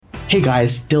Hey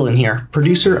guys, Dylan here,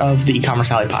 producer of the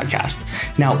E-commerce Alley podcast.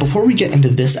 Now, before we get into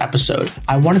this episode,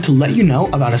 I wanted to let you know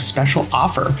about a special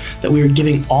offer that we are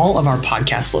giving all of our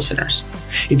podcast listeners.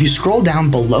 If you scroll down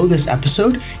below this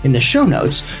episode in the show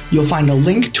notes, you'll find a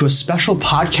link to a special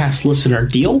podcast listener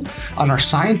deal on our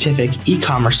scientific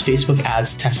e-commerce Facebook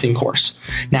ads testing course.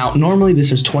 Now, normally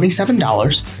this is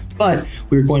 $27, but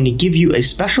we're going to give you a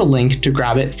special link to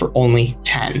grab it for only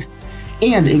 $10.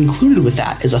 And included with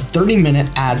that is a 30-minute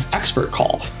ads expert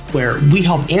call where we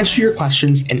help answer your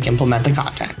questions and implement the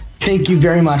content. Thank you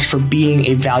very much for being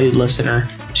a valued listener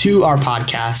to our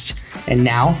podcast. And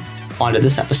now, on to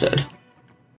this episode.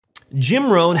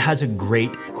 Jim Rohn has a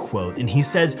great quote, and he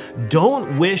says,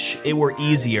 "Don't wish it were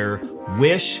easier,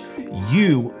 wish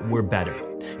you were better."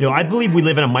 You know, I believe we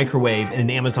live in a microwave and an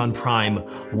Amazon Prime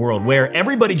world where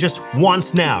everybody just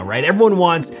wants now, right? Everyone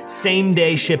wants same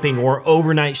day shipping or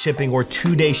overnight shipping or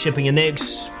 2-day shipping, and they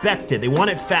expect it. They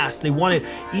want it fast. They want it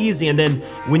easy. And then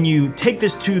when you take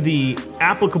this to the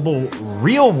applicable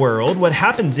real world, what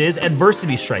happens is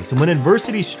adversity strikes. And when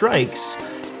adversity strikes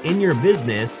in your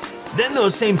business, then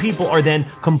those same people are then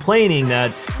complaining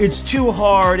that it's too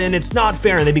hard and it's not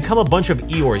fair. And they become a bunch of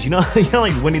Eeyores. You know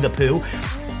like Winnie the Pooh?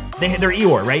 They're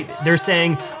Eeyore, right? They're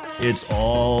saying, it's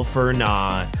all for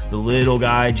naught. The little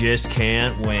guy just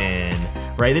can't win,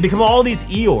 right? They become all these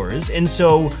Eeyores. And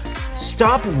so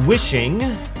stop wishing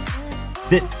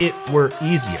that it were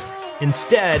easier.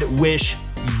 Instead, wish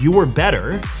you were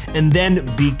better and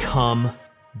then become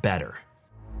better.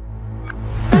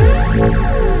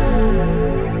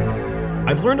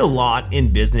 I've learned a lot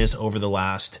in business over the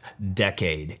last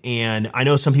decade. And I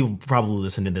know some people probably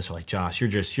listen to this are like, Josh, you're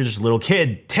just a little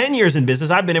kid. 10 years in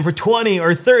business. I've been in for 20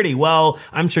 or 30. Well,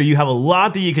 I'm sure you have a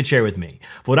lot that you could share with me.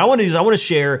 But what I want to do is I want to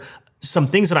share some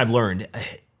things that I've learned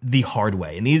the hard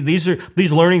way. And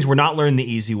these learnings were not learned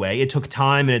the easy way. It took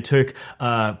time and it took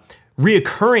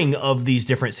reoccurring of these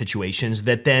different situations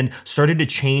that then started to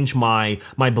change my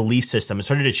belief system. It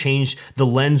started to change the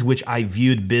lens which I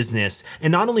viewed business,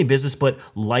 and not only business, but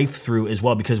life through as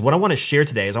well. Because what I want to share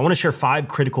today is I want to share 5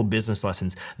 critical business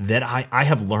lessons that I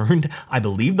have learned, I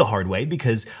believe the hard way,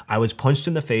 because I was punched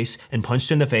in the face and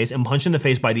punched in the face and punched in the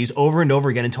face by these over and over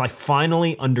again until I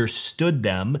finally understood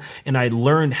them. And I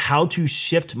learned how to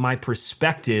shift my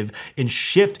perspective and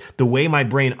shift the way my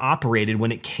brain operated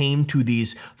when it came to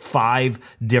these 5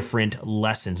 different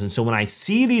lessons. And so when I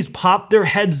see these pop their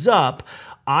heads up,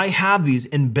 I have these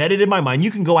embedded in my mind.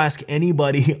 You can go ask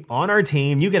anybody on our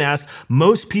team. You can ask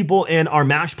most people in our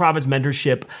Max Profits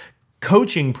mentorship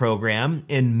coaching program,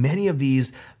 and many of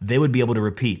these they would be able to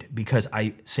repeat because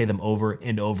I say them over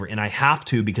and over, and I have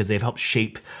to because they've helped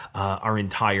shape our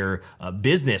entire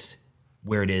business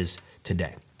where it is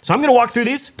today. So I'm going to walk through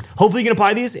these. Hopefully you can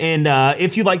apply these. And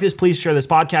if you like this, please share this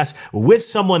podcast with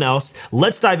someone else.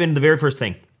 Let's dive into the very first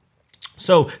thing.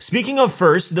 So speaking of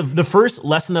first, the first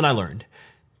lesson that I learned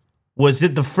was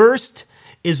that the first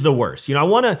is the worst. You know, I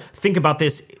want to think about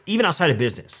this even outside of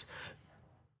business.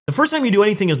 The first time you do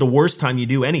anything is the worst time you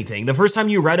do anything. The first time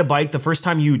you ride a bike, the first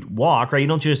time you walk, right?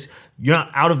 You're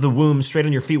not out of the womb, straight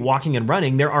on your feet, walking and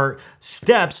running. There are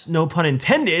steps, no pun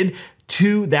intended,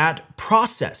 to that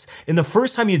process. And the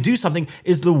first time you do something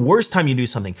is the worst time you do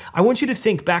something. I want you to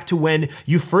think back to when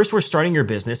you first were starting your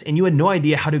business and you had no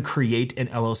idea how to create an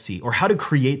LLC or how to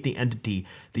create the entity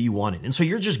that you wanted. And so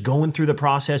you're just going through the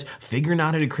process, figuring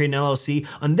out how to create an LLC.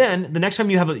 And then the next time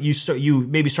you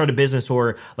maybe start a business,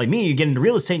 or like me, you get into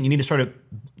real estate and you need to start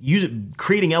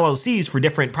creating LLCs for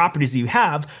different properties that you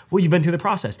have. Well, you've been through the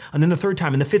process. And then the third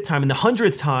time and the 5th time and the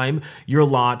 100th time, you're a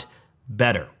lot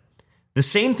better. The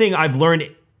same thing I've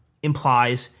learned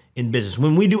implies in business.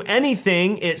 When we do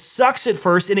anything, it sucks at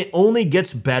first and it only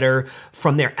gets better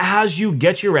from there. As you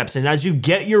get your reps and as you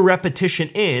get your repetition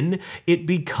in, it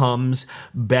becomes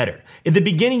better. In the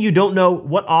beginning, you don't know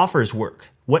what offers work,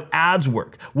 what ads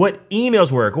work, what emails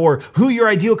work, or who your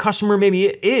ideal customer maybe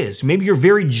is. Maybe you're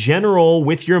very general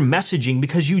with your messaging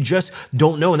because you just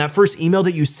don't know. And that first email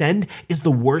that you send is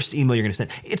the worst email you're going to send.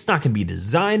 It's not going to be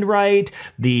designed right.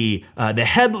 The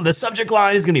subject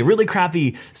line is going to be a really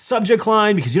crappy subject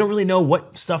line because you don't really know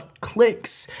what stuff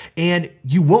clicks, and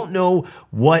you won't know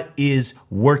what is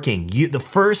working. The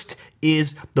first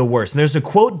is the worst. And there's a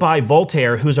quote by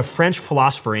Voltaire, who's a French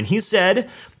philosopher, and he said,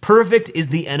 "Perfect is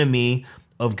the enemy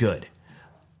of good."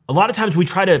 A lot of times we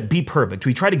try to be perfect.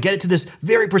 We try to get it to this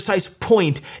very precise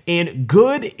point, and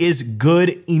good is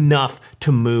good enough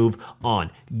to move on.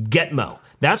 Get Mo.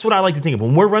 That's what I like to think of.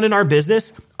 When we're running our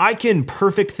business, I can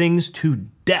perfect things to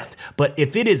death. But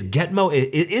if it is Getmo,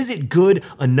 is it good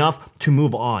enough to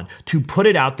move on, to put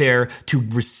it out there, to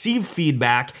receive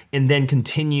feedback, and then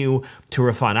continue to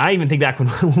refine? I even think back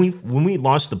when we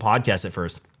launched the podcast at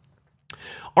first,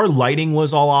 our lighting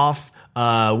was all off.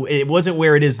 It wasn't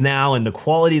where it is now and the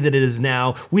quality that it is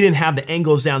now. We didn't have the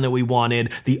angles down that we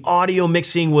wanted. The audio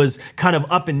mixing was kind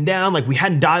of up and down. Like we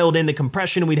hadn't dialed in the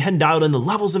compression. We hadn't dialed in the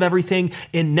levels of everything.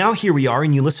 And now here we are,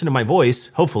 and you listen to my voice,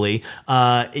 hopefully,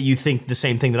 you think the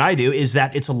same thing that I do, is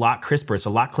that it's a lot crisper. It's a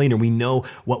lot cleaner. We know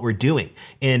what we're doing.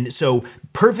 And so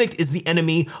perfect is the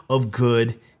enemy of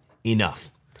good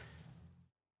enough.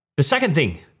 The second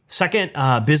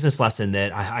business lesson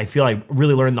that I feel I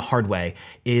really learned the hard way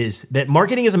is that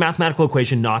marketing is a mathematical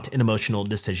equation, not an emotional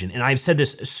decision. And I've said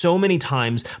this so many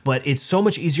times, but it's so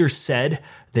much easier said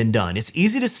than done. It's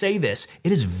easy to say this.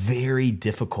 It is very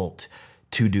difficult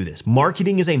to do this.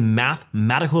 Marketing is a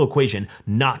mathematical equation,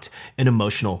 not an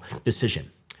emotional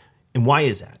decision. And why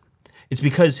is that? It's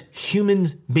because human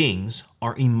beings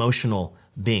are emotional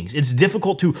beings. It's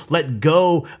difficult to let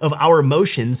go of our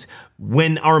emotions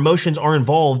when our emotions are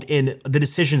involved in the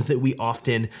decisions that we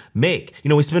often make. You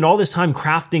know, we spend all this time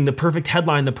crafting the perfect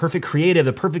headline, the perfect creative,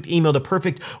 the perfect email, the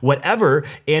perfect whatever,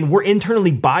 and we're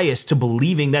internally biased to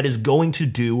believing that is going to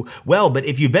do well. But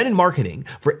if you've been in marketing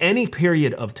for any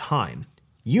period of time,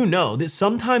 you know that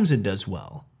sometimes it does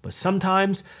well, but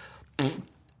sometimes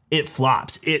it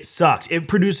flops, it sucks, it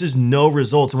produces no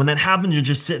results. And when that happens, you're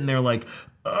just sitting there like,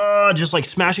 just like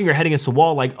smashing your head against the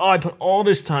wall, like, I put all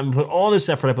this time, I put all this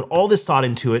effort, I put all this thought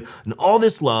into it and all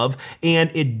this love,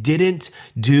 and it didn't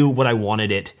do what I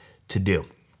wanted it to do.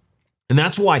 And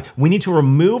that's why we need to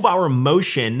remove our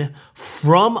emotion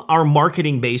from our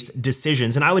marketing-based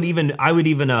decisions. And I would even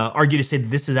argue to say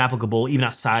that this is applicable even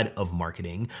outside of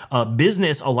marketing.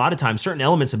 Business, a lot of times, certain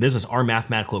elements of business are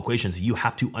mathematical equations that you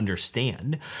have to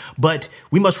understand. But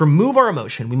we must remove our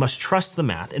emotion. We must trust the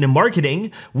math. And in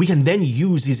marketing, we can then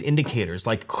use these indicators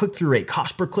like click-through rate,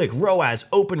 cost per click, ROAS,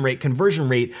 open rate, conversion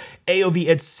rate, AOV,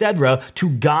 etc., to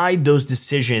guide those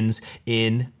decisions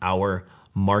in our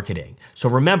marketing. So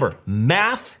remember,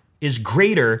 math is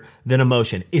greater than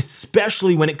emotion,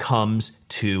 especially when it comes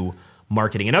to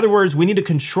marketing. In other words, we need to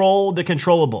control the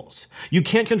controllables. You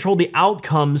can't control the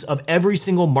outcomes of every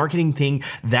single marketing thing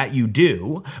that you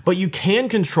do, but you can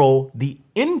control the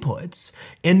inputs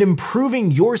and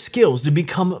improving your skills to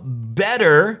become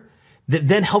better that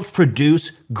then helps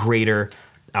produce greater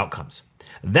outcomes.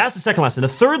 That's the second lesson. The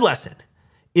third lesson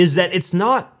is that it's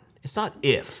not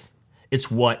if, it's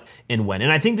what and when.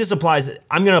 And I think this applies,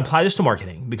 I'm going to apply this to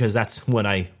marketing because that's what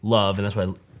I love and that's what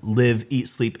I live, eat,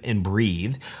 sleep, and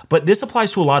breathe. But this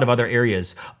applies to a lot of other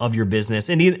areas of your business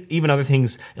and even other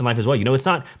things in life as well. You know, it's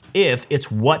not if,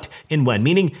 it's what and when.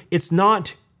 Meaning it's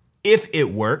not if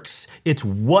it works, it's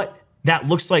what that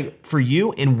looks like for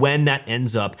you and when that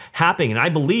ends up happening. And I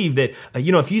believe that,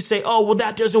 if you say, oh, well,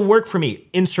 that doesn't work for me,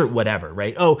 insert whatever,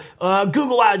 right?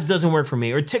 Google ads doesn't work for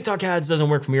me, or TikTok ads doesn't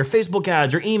work for me, or Facebook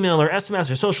ads, or email, or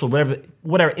SMS, or social,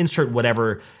 whatever, insert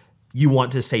whatever you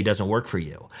want to say doesn't work for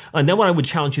you. And then what I would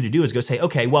challenge you to do is go say,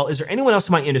 okay, well, is there anyone else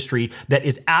in my industry that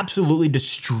is absolutely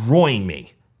destroying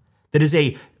me? That is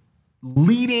a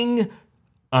leading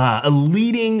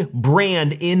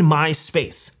brand in my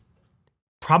space?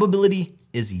 Probability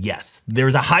is yes.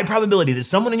 There's a high probability that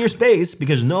someone in your space,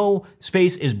 because no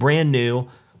space is brand new.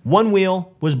 One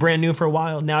Wheel was brand new for a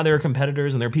while. Now there are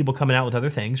competitors and there are people coming out with other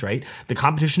things, right? The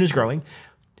competition is growing.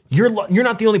 You're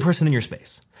not the only person in your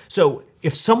space. So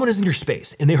if someone is in your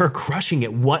space and they are crushing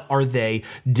it, what are they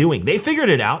doing? They figured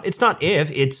it out. It's not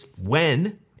if, it's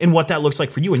when and what that looks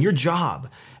like for you. And your job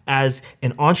as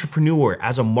an entrepreneur,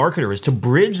 as a marketer, is to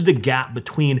bridge the gap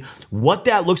between what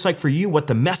that looks like for you, what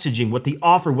the messaging, what the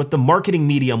offer, what the marketing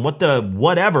medium, what the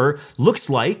whatever looks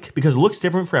like, because it looks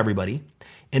different for everybody,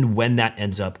 and when that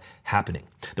ends up happening.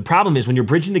 The problem is when you're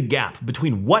bridging the gap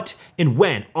between what and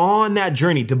when on that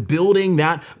journey to building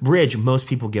that bridge, most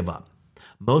people give up.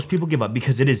 Most people give up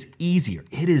because it is easier.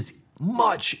 It is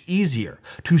much easier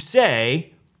to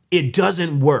say it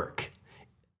doesn't work.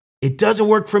 It doesn't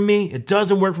work for me. It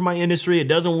doesn't work for my industry. It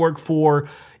doesn't work for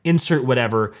insert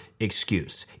whatever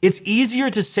excuse. It's easier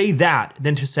to say that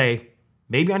than to say,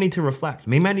 maybe I need to reflect.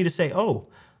 Maybe I need to say, oh,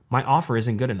 my offer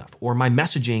isn't good enough, or my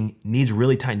messaging needs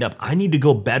really tightened up. I need to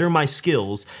go better my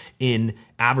skills in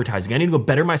advertising. I need to go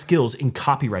better my skills in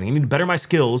copywriting. I need to better my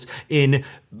skills in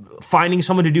finding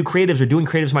someone to do creatives or doing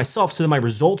creatives myself so that my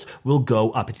results will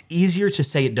go up. It's easier to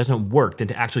say it doesn't work than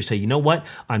to actually say, you know what?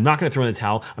 I'm not going to throw in the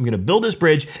towel. I'm going to build this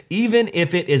bridge, even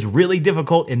if it is really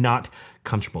difficult and not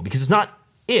comfortable, because it's not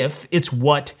if, it's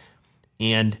what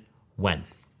and when.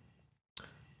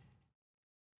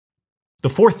 The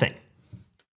fourth thing,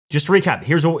 just to recap,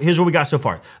 here's what we got so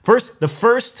far. The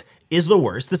first is the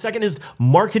worst. The second is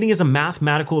marketing is a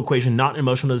mathematical equation, not an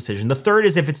emotional decision. The third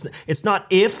is it's not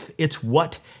if, it's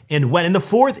what and when. And the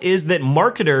fourth is that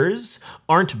marketers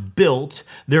aren't built,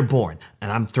 they're born. And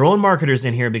I'm throwing marketers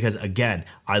in here because, again,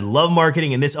 I love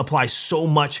marketing and this applies so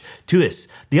much to this.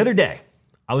 The other day,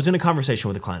 I was in a conversation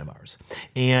with a client of ours,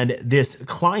 and this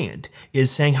client is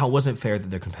saying how it wasn't fair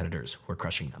that their competitors were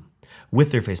crushing them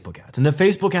with their Facebook ads. And the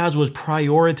Facebook ads was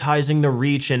prioritizing the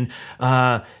reach, and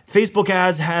Facebook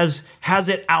ads has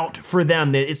it out for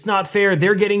them. It's not fair.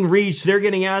 They're getting reach. They're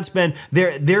getting ad spend.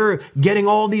 They're getting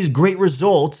all these great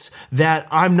results that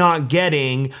I'm not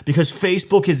getting because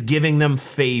Facebook is giving them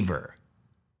favor.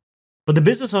 But the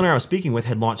business owner I was speaking with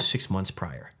had launched 6 months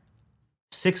prior.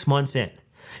 6 months in.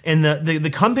 And the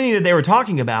company that they were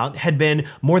talking about had been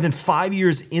more than 5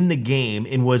 years in the game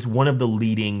and was one of the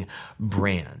leading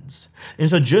brands. And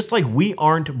so just like we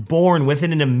aren't born with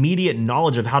an immediate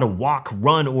knowledge of how to walk,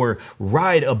 run, or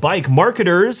ride a bike,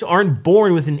 marketers aren't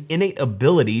born with an innate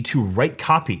ability to write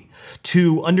copy,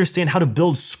 to understand how to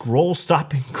build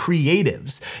scroll-stopping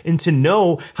creatives, and to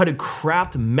know how to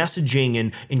craft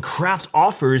messaging and craft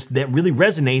offers that really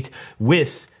resonate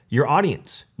with your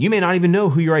audience. You may not even know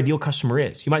who your ideal customer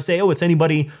is. You might say, oh, it's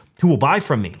anybody who will buy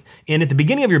from me. And at the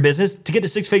beginning of your business, to get to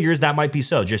 6 figures, that might be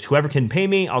so. Just whoever can pay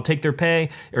me, I'll take their pay,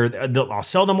 or I'll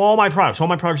sell them all my products. All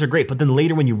my products are great. But then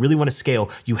later, when you really want to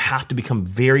scale, you have to become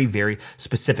very, very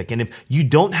specific. And if you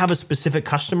don't have a specific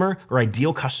customer or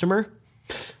ideal customer,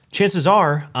 chances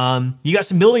are you got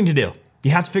some building to do.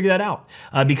 You have to figure that out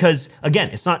because,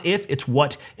 again, it's not if, it's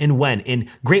what and when. And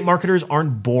great marketers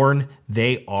aren't born,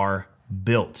 they are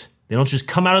built. They don't just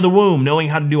come out of the womb knowing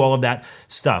how to do all of that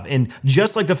stuff. And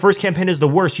just like the first campaign is the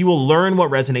worst, you will learn what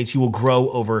resonates. You will grow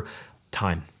over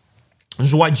time. This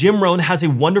is why Jim Rohn has a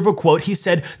wonderful quote. He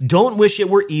said, "Don't wish it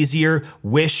were easier,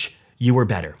 wish you were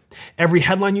better." Every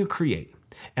headline you create,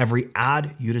 every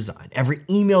ad you design, every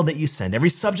email that you send, every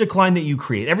subject line that you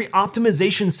create, every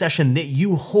optimization session that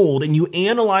you hold and you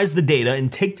analyze the data and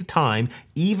take the time,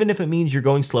 even if it means you're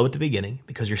going slow at the beginning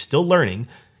because you're still learning,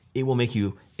 it will make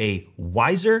you a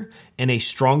wiser and a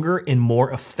stronger and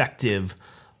more effective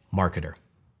marketer.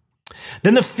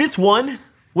 Then the fifth one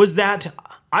was that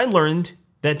I learned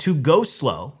that to go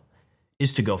slow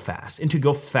is to go fast, and to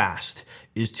go fast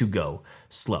is to go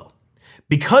slow.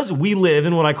 Because we live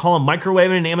in what I call a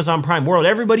microwave and an Amazon Prime world,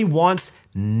 everybody wants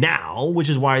now, which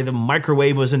is why the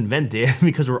microwave was invented,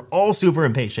 because we're all super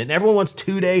impatient. Everyone wants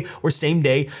 2-day or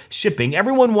same-day shipping.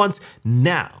 Everyone wants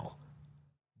now.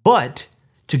 But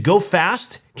to go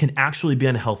fast can actually be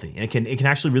unhealthy, and it can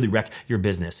actually really wreck your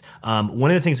business.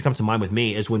 One of the things that comes to mind with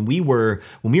me is when we were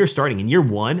starting in year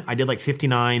 1, I did like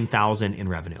 $59,000 in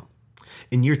revenue.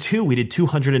 In year 2, we did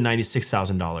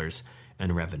 $296,000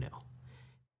 in revenue.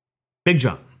 Big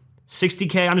jump,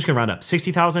 60K. I'm just gonna round up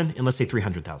 60,000 and let's say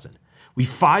 300,000. We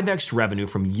 5x revenue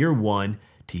from year 1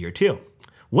 to year 2.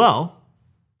 Well,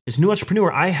 as a new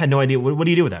entrepreneur, I had no idea. What do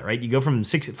you do with that, right? You go from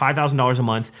 $5,000 a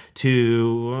month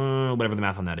to whatever the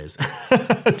math on that is,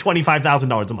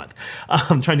 $25,000 a month.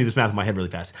 I'm trying to do this math in my head really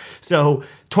fast. So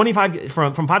from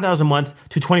 $5,000 a month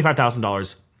to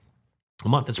 $25,000 a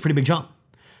month. That's a pretty big jump.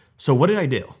 So what did I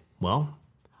do? Well,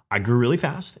 I grew really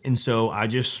fast. And so I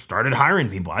just started hiring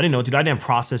people. I didn't know what to do. I didn't have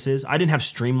processes. I didn't have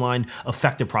streamlined,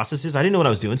 effective processes. I didn't know what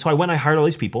I was doing. So I went and I hired all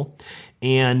these people.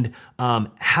 And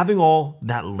having all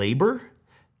that labor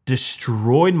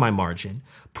destroyed my margin,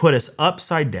 put us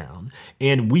upside down,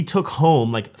 and we took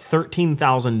home like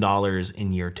 $13,000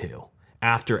 in year 2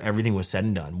 after everything was said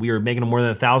and done. We were making more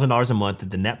than $1,000 a month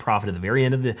at the net profit at the very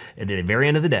end of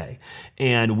the day,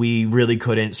 and we really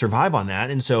couldn't survive on that.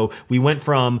 And so we went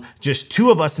from just 2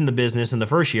 of us in the business in the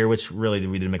first year, which really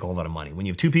we didn't make a whole lot of money. When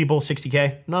you have 2 people,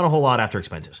 $60K, not a whole lot after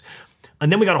expenses.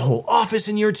 And then we got a whole office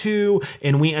in year 2,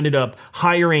 and we ended up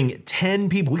hiring 10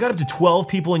 people. We got up to 12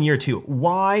 people in year 2.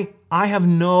 Why? I have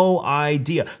no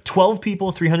idea. 12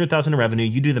 people, 300,000 in revenue.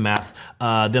 You do the math.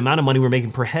 The amount of money we're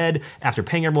making per head after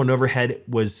paying everyone overhead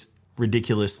was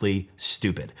ridiculously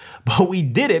stupid. But we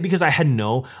did it because I had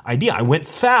no idea. I went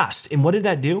fast. And what did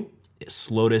that do? It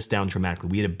slowed us down dramatically.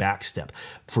 We had a backstep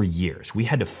for years. We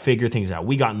had to figure things out.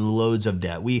 We got in loads of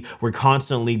debt. We were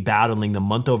constantly battling the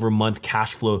month over month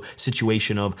cash flow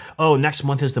situation of, oh, next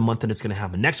month is the month that it's going to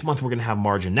happen. Next month, we're going to have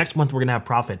margin. Next month, we're going to have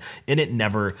profit. And it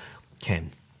never came.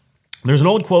 There's an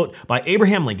old quote by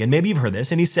Abraham Lincoln. Maybe you've heard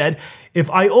this. And he said, if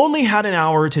I only had an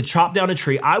hour to chop down a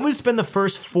tree, I would spend the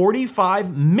first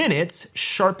 45 minutes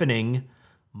sharpening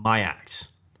my axe.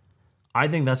 I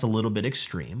think that's a little bit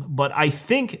extreme, but I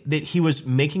think that he was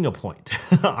making a point,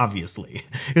 obviously.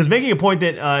 He was making a point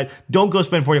that don't go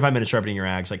spend 45 minutes sharpening your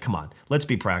axe. Like, come on, let's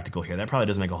be practical here. That probably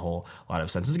doesn't make a whole lot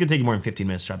of sense. This is going to take you more than 15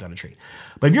 minutes to chop down a tree.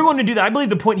 But if you're going to do that, I believe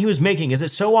the point he was making is that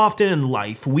so often in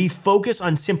life, we focus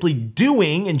on simply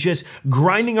doing and just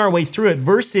grinding our way through it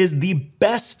versus the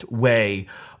best way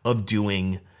of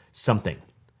doing something.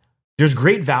 There's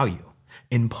great value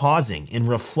in pausing, in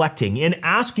reflecting, in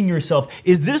asking yourself,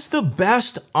 is this the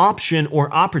best option or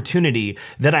opportunity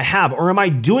that I have? Or am I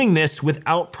doing this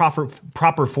without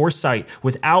proper foresight,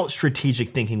 without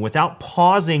strategic thinking, without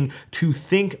pausing to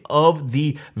think of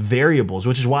the variables,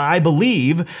 which is why I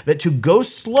believe that to go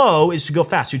slow is to go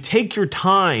fast. You take your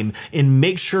time and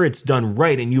make sure it's done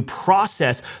right, and you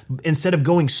process instead of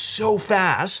going so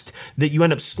fast that you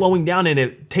end up slowing down and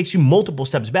it takes you multiple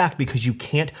steps back because you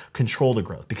can't control the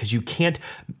growth, because you can't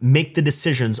make the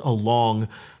decisions along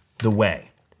the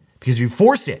way. Because if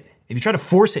you try to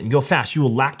force it and go fast, you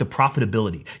will lack the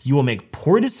profitability. You will make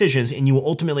poor decisions and you will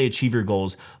ultimately achieve your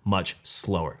goals much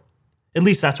slower. At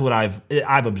least that's what I've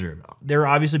observed. There are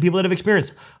obviously people that have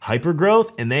experienced hyper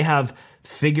growth and they have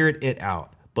figured it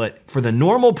out. But for the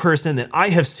normal person that I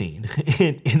have seen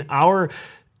in our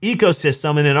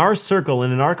ecosystem and in our circle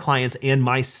and in our clients and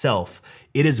myself,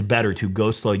 it is better to go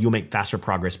slow. You'll make faster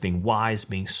progress being wise,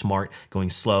 being smart, going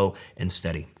slow and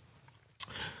steady.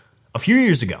 A few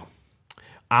years ago,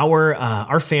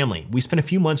 our family, we spent a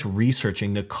few months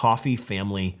researching the Coffee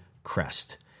family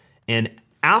crest. And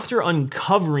after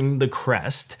uncovering the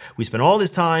crest, we spent all this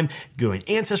time going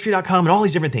Ancestry.com and all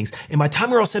these different things. And by the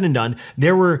time we were all said and done,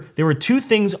 there were two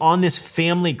things on this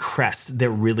family crest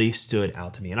that really stood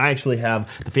out to me. And I actually have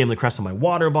the family crest on my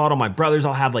water bottle. My brothers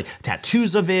all have like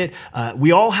tattoos of it.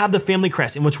 We all have the family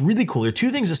crest. And what's really cool, there are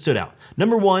two things that stood out.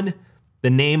 Number one, the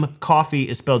name Coffee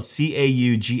is spelled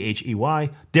Caughy,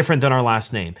 different than our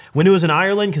last name. When it was in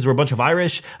Ireland, because we're a bunch of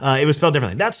Irish, it was spelled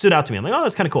differently. That stood out to me. I'm like, oh,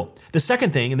 that's kind of cool. The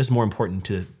second thing, and this is more important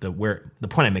to the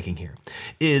point I'm making here,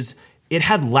 is it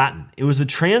had Latin. It was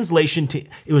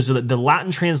the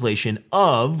Latin translation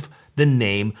of the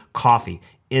name Coffee.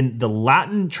 And the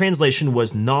Latin translation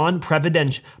was non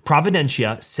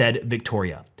providentia sed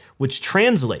victoria, which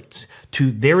translates to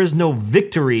there is no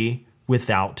victory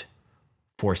without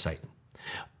foresight.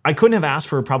 I couldn't have asked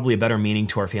for probably a better meaning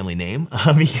to our family name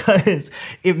because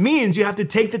it means you have to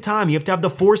take the time. You have to have the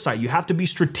foresight. You have to be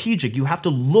strategic. You have to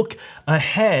look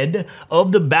ahead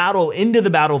of the battle into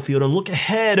the battlefield and look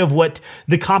ahead of what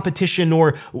the competition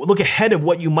or look ahead of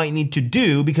what you might need to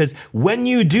do, because when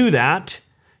you do that,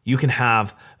 you can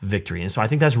have victory. And so I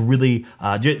think that's really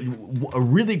a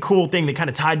really cool thing that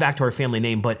kind of tied back to our family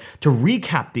name. But to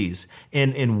recap these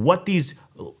and what these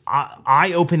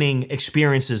eye-opening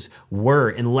experiences were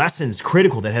and lessons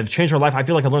critical that have changed our life. I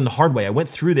feel like I learned the hard way. I went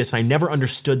through this and I never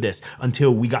understood this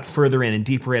until we got further in and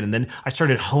deeper in. And then I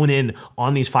started hone in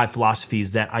on these 5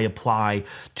 philosophies that I apply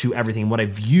to everything, what I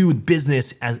viewed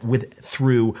business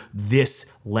through this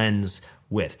lens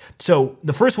with. So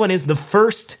the first one is the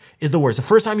first is the worst. The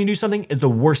first time you do something is the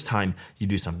worst time you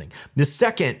do something. The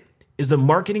second is the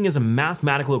marketing is a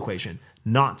mathematical equation,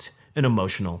 not an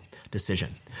emotional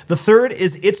decision. The third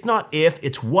is it's not if,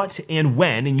 it's what and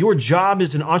when. And your job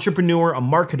as an entrepreneur, a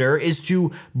marketer, is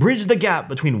to bridge the gap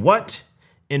between what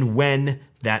and when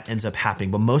that ends up happening.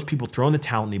 But most people throw in the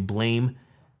towel and they blame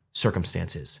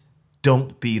circumstances.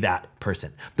 Don't be that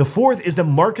person. The fourth is that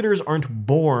marketers aren't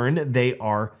born, they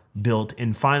are built.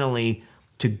 And finally,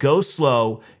 to go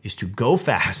slow is to go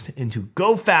fast. And to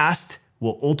go fast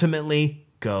will ultimately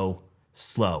go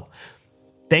slow.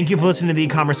 Thank you for listening to the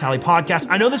E-commerce Alley podcast.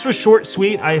 I know this was short,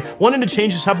 sweet. I wanted to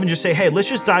change this up and just say, hey, let's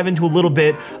just dive into a little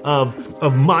bit of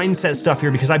mindset stuff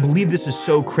here because I believe this is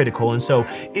so critical. And so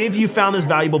if you found this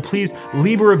valuable, please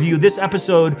leave a review. This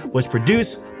episode was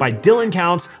produced by Dylan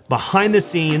Counts behind the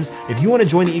scenes. If you want to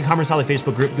join the E-commerce Alley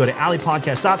Facebook group, go to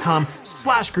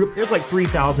alleypodcast.com/group. There's like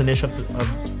 3,000-ish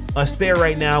of us there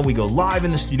right now. We go live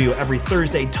in the studio every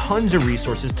Thursday. Tons of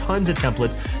resources, tons of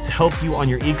templates to help you on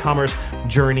your e-commerce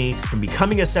journey from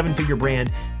becoming a 7-figure brand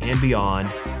and beyond.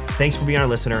 Thanks for being our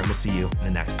listener, and we'll see you in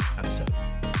the next episode.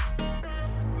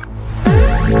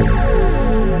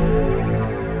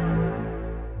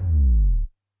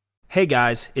 Hey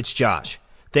guys, it's Josh.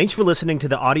 Thanks for listening to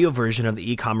the audio version of the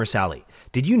E-commerce Alley.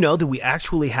 Did you know that we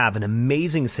actually have an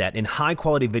amazing set in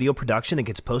high-quality video production that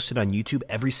gets posted on YouTube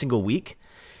every single week?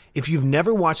 If you've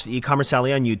never watched the E-commerce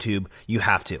Alley on YouTube, you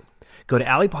have to. Go to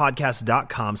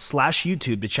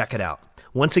alleypodcast.com/YouTube to check it out.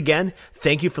 Once again,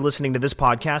 thank you for listening to this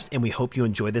podcast, and we hope you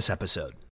enjoy this episode.